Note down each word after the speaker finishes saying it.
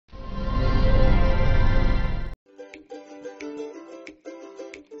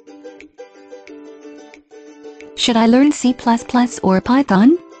Should I learn C++ or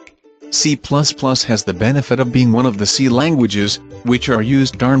Python? C++ has the benefit of being one of the C languages, which are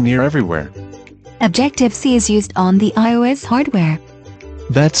used darn near everywhere. Objective-C is used on the iOS hardware.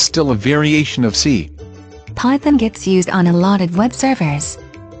 That's still a variation of C. Python gets used on a lot of web servers.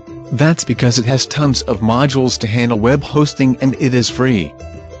 That's because it has tons of modules to handle web hosting and it is free.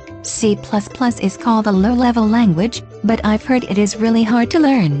 C++ is called a low-level language, but I've heard it is really hard to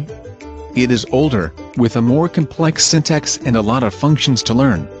learn. It is older, with a more complex syntax and a lot of functions to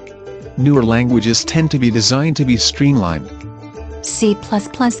learn. Newer languages tend to be designed to be streamlined. C++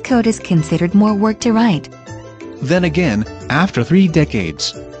 code is considered more work to write. Then again, after 3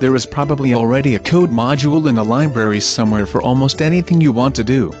 decades, there is probably already a code module in a library somewhere for almost anything you want to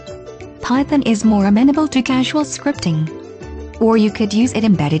do. Python is more amenable to casual scripting. Or you could use it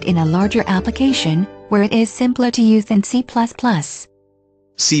embedded in a larger application, where it is simpler to use than C++.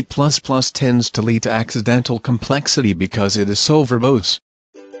 C++ tends to lead to accidental complexity because it is so verbose.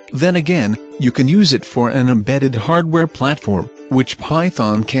 Then again, you can use it for an embedded hardware platform, which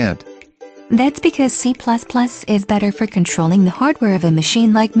Python can't. That's because C++ is better for controlling the hardware of a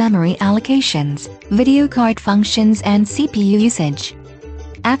machine, like memory allocations, video card functions and CPU usage.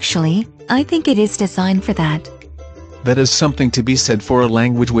 Actually, I think it is designed for that. That is something to be said for a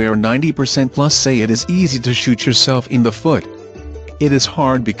language where 90% plus say it is easy to shoot yourself in the foot. It is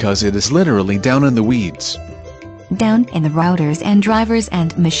hard because it is literally down in the weeds. Down in the routers and drivers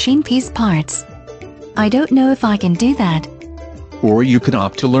and machine piece parts. I don't know if I can do that. Or you could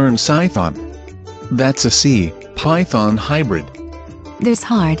opt to learn Python. That's a C-Python hybrid. There's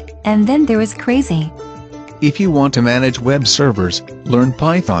hard, and then there is crazy. If you want to manage web servers, learn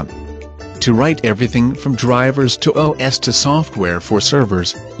Python. To write everything from drivers to OS to software for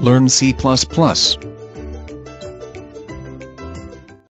servers, learn C++.